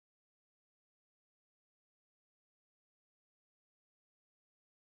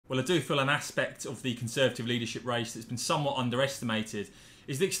well, I do feel an aspect of the Conservative leadership race that's been somewhat underestimated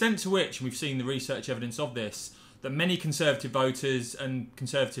is the extent to which, and we've seen the research evidence of this, that many Conservative voters and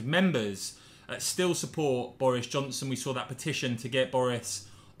Conservative members still support Boris Johnson. We saw that petition to get Boris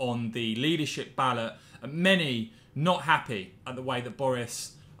on the leadership ballot. Many not happy at the way that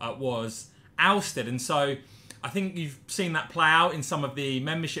Boris was ousted. And so I think you've seen that play out in some of the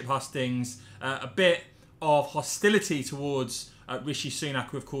membership hustings, a bit of hostility towards Rishi Sunak,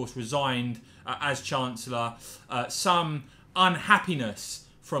 who of course resigned as Chancellor, some unhappiness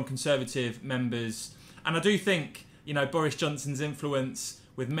from Conservative members. And I do think, you know, Boris Johnson's influence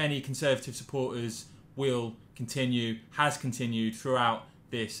with many Conservative supporters will continue, has continued throughout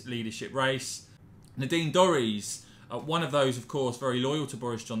this leadership race. Nadine Dorries, one of those, of course, very loyal to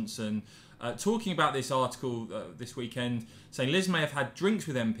Boris Johnson, talking about this article this weekend, saying Liz may have had drinks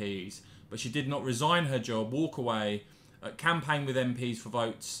with MPs, but she did not resign her job, walk away, campaign with MPs for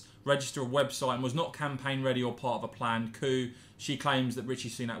votes, register a website, and was not campaign ready or part of a planned coup. She claims that Rishi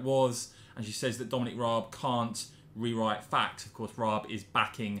Sunak was, and she says that Dominic Raab can't rewrite facts. Of course, Raab is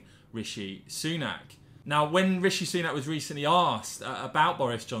backing Rishi Sunak. Now, when Rishi Sunak was recently asked about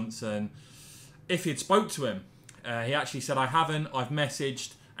Boris Johnson, if he'd spoke to him, he actually said, I haven't, I've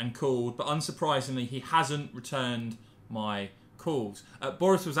messaged and called, but unsurprisingly, he hasn't returned my calls.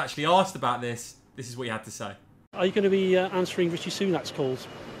 Boris was actually asked about this. This is what he had to say. Are you going to be answering Rishi Sunak's calls?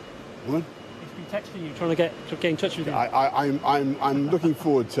 What? He's been texting you, trying to get in touch with you. I'm looking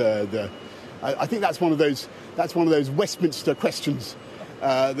forward to the. I think that's one of those Westminster questions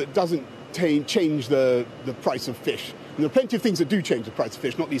that doesn't change the price of fish. And there are plenty of things that do change the price of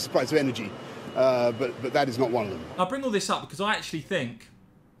fish, not least the price of energy, but that is not one of them. I bring all this up because I actually think,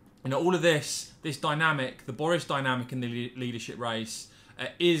 you know, all of this dynamic, the Boris dynamic in the leadership race,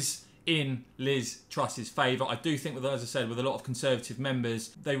 is in Liz Truss's favour. I do think, as I said, with a lot of Conservative members,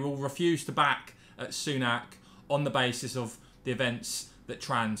 they will refuse to back Sunak on the basis of the events that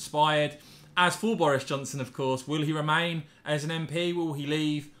transpired. As for Boris Johnson, of course, will he remain as an MP? Will he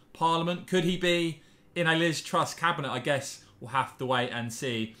leave Parliament? Could he be in a Liz Truss cabinet? I guess we'll have to wait and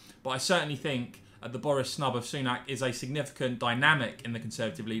see. But I certainly think the Boris snub of Sunak is a significant dynamic in the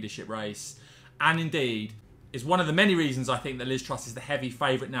Conservative leadership race, and indeed is one of the many reasons I think that Liz Truss is the heavy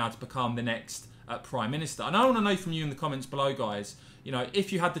favourite now to become the next Prime Minister. And I want to know from you in the comments below, guys, you know,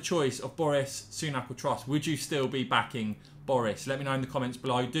 if you had the choice of Boris, Sunak or Truss, would you still be backing Boris? Let me know in the comments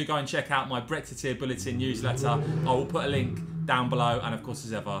below. Do go and check out my Brexiteer Bulletin newsletter. I will put a link down below. And of course,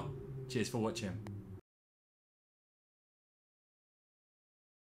 as ever, cheers for watching.